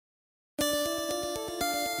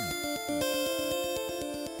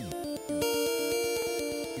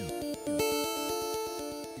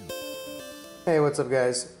Hey, what's up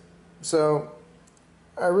guys? So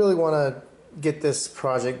I really want to get this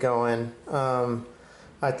project going.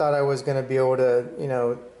 I thought I was going to be able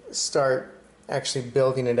to, start actually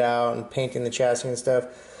building it out and painting the chassis and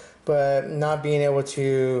stuff, but not being able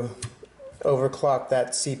to overclock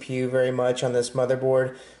that CPU very much on this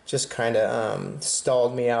motherboard just kind of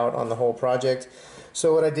stalled me out on the whole project.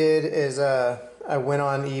 So what I did is I went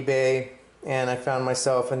on eBay and I found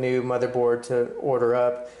myself a new motherboard to order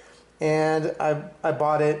up. And I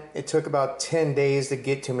bought it. It took about 10 days to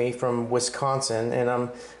get to me from Wisconsin, and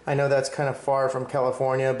I know that's kind of far from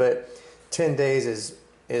California, but 10 days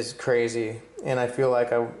is crazy. And I feel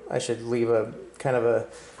like I should leave a kind of a,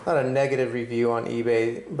 not a negative review on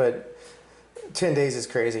eBay, but 10 days is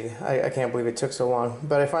crazy. I can't believe it took so long.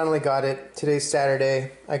 But I finally got it. Today's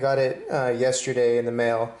Saturday. I got it yesterday in the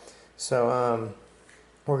mail. So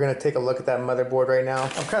we're going to take a look at that motherboard right now.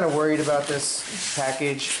 I'm kind of worried about this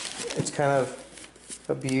package. It's kind of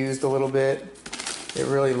abused a little bit. It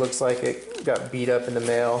really looks like it got beat up in the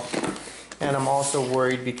mail. And I'm also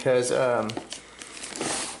worried because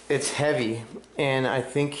it's heavy. And I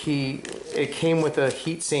think it came with a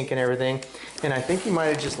heat sink and everything. And I think he might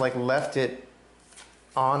have just like left it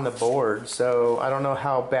on the board. So I don't know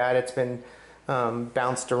how bad it's been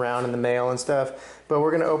bounced around in the mail and stuff. But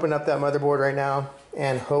we're going to open up that motherboard right now.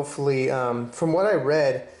 And hopefully, from what I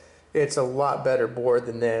read, it's a lot better board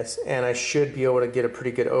than this, and I should be able to get a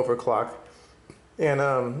pretty good overclock. And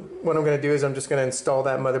what I'm going to do is I'm just going to install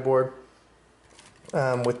that motherboard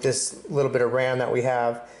with this little bit of RAM that we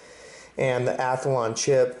have and the Athlon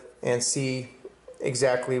chip and see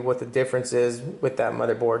exactly what the difference is with that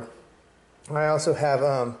motherboard. I also have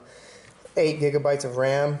 8 gigabytes of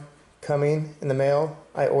RAM coming in the mail.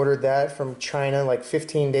 I ordered that from China like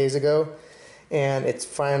 15 days ago. And it's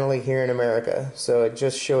finally here in America. So it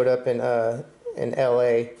just showed up in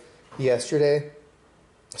LA yesterday.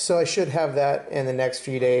 So I should have that in the next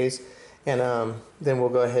few days. And then we'll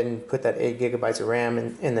go ahead and put that 8 gigabytes of RAM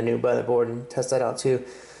in the new motherboard and test that out too.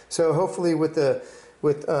 So hopefully with a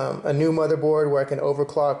new motherboard where I can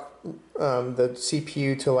overclock the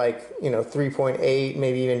CPU to like 3.8,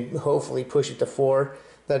 maybe even hopefully push it to 4.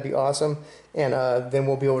 That'd be awesome. And then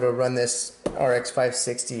we'll be able to run this RX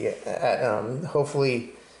 560 at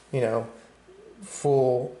hopefully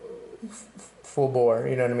full bore.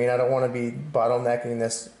 You know what I mean? I don't want to be bottlenecking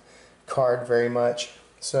this card very much.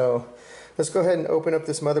 So let's go ahead and open up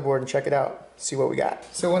this motherboard and check it out, see what we got.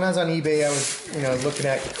 So when I was on eBay, I was looking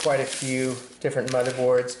at quite a few different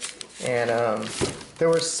motherboards, and there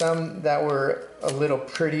were some that were a little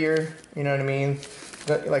prettier. You know what I mean?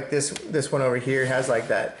 Like this one over here has like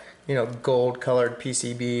that gold colored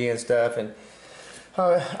PCB and stuff, and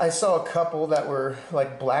I saw a couple that were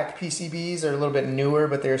like black PCBs. They're a little bit newer,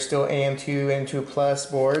 but they're still AM2, AM2 plus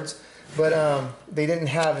boards, but they didn't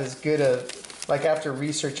have as good of, like, after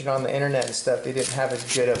researching on the internet and stuff, they didn't have as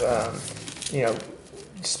good of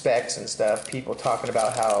specs and stuff, people talking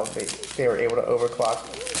about how they were able to overclock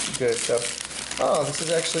good. So this is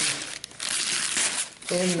actually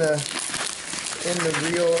in the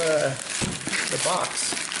real the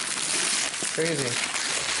box. Crazy.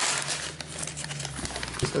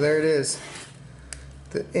 So there it is,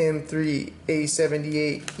 the M3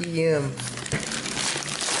 A78EM.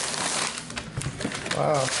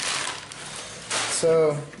 Wow.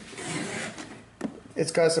 So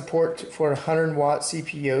it's got support for 100 watt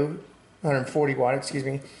CPU, 140 watt, excuse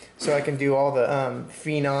me. So I can do all the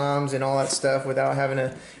phenoms and all that stuff without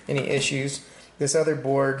having any issues. This other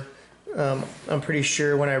board, I'm pretty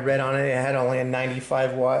sure when I read on it, it had only a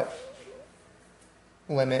 95 watt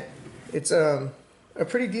limit. It's a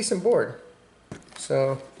pretty decent board.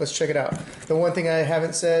 So let's check it out. The one thing I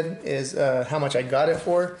haven't said is how much I got it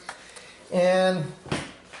for. And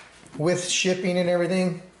with shipping and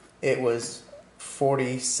everything, it was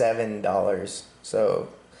 $47. So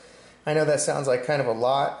I know that sounds like kind of a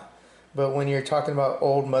lot, but when you're talking about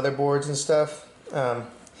old motherboards and stuff,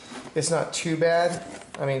 it's not too bad.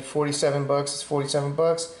 I mean, 47 bucks is 47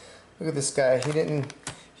 bucks. Look at this guy. He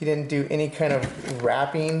didn't do any kind of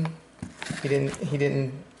wrapping. He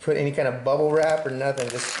didn't put any kind of bubble wrap or nothing.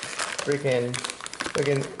 Just freaking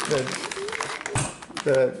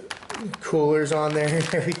the coolers on there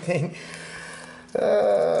and everything.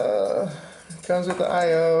 Comes with the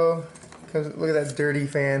I/O. Look at that dirty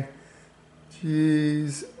fan.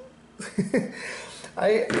 Jeez.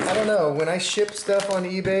 I don't know, when I ship stuff on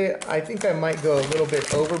eBay, I think I might go a little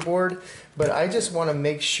bit overboard, but I just want to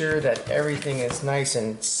make sure that everything is nice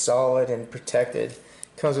and solid and protected.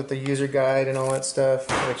 Comes with the user guide and all that stuff,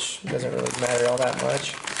 which doesn't really matter all that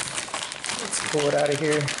much. Let's pull it out of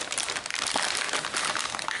here.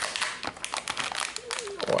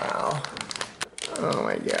 Oh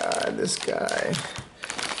my god, this guy.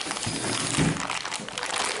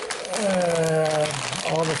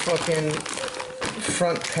 All the fucking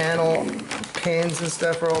front panel pins and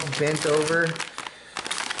stuff are all bent over.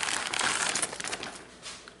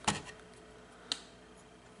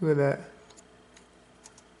 Look at that.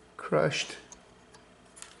 Crushed.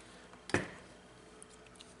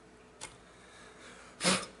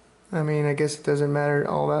 I mean, I guess it doesn't matter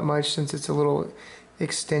all that much since it's a little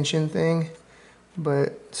extension thing,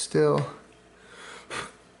 but still.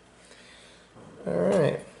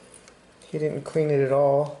 Alright. He didn't clean it at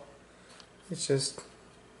all. It's just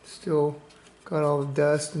still got all the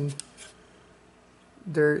dust and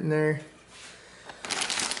dirt in there.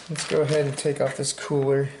 Let's go ahead and take off this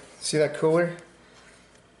cooler. See that cooler?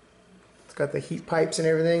 It's got the heat pipes and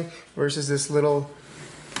everything versus this little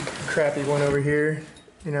crappy one over here.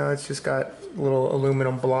 You know, it's just got a little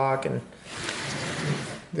aluminum block, and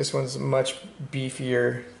this one's a much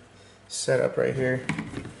beefier setup right here.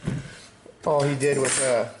 All he did was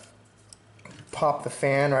pop the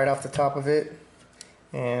fan right off the top of it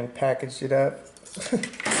and packaged it up.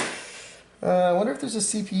 I wonder if there's a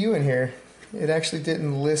CPU in here. It actually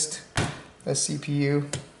didn't list a CPU,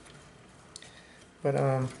 but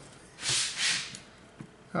oh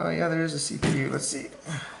yeah, there is a CPU. Let's see.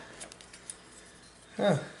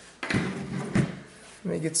 Huh. Let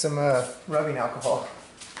me get some rubbing alcohol.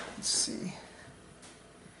 Let's see.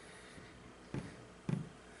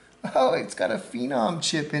 Oh, it's got a Phenom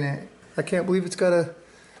chip in it. I can't believe it's got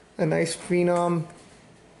a nice Phenom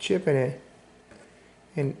chip in it.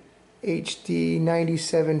 An HD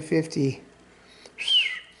 9750.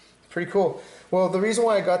 Pretty cool. Well, the reason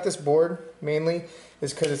why I got this board mainly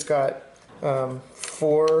is because it's got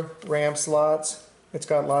 4 RAM slots. It's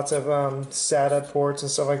got lots of SATA ports and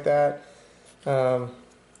stuff like that.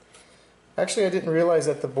 Actually, I didn't realize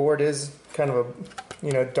that the board is kind of a,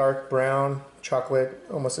 you know, dark brown, chocolate,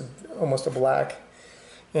 almost a black,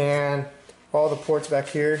 and all the ports back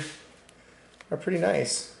here are pretty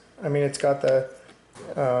nice. I mean, it's got the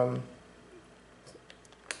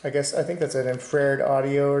I think that's an infrared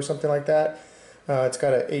audio or something like that. It's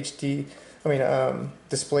got a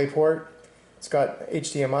display port. It's got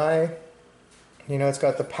HDMI. You know, it's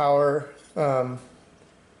got the power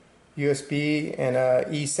USB and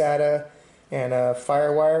eSATA and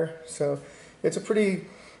FireWire. So it's a pretty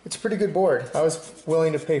good board. I was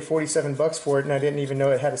willing to pay 47 bucks for it, and I didn't even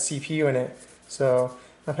know it had a CPU in it. So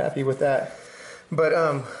I'm happy with that. But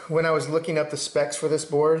when I was looking up the specs for this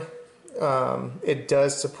board, it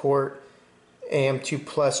does support AM2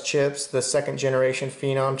 Plus chips, the 2nd generation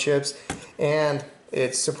Phenom chips, and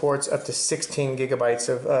it supports up to 16 gigabytes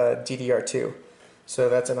of DDR2. So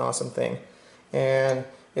that's an awesome thing. And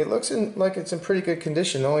it looks like it's in pretty good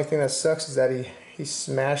condition. The only thing that sucks is that he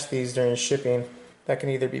smashed these during shipping. That can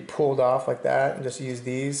either be pulled off like that and just use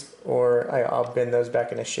these, or I'll bend those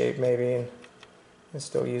back into shape maybe and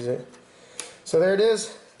still use it. So there it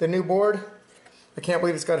is, the new board. I can't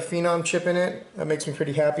believe it's got a Phenom chip in it. That makes me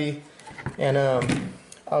pretty happy. And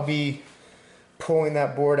I'll be pulling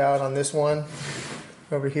that board out on this one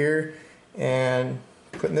over here and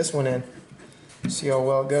putting this one in. See how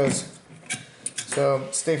well it goes. So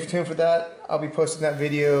stay tuned for that. I'll be posting that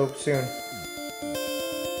video soon.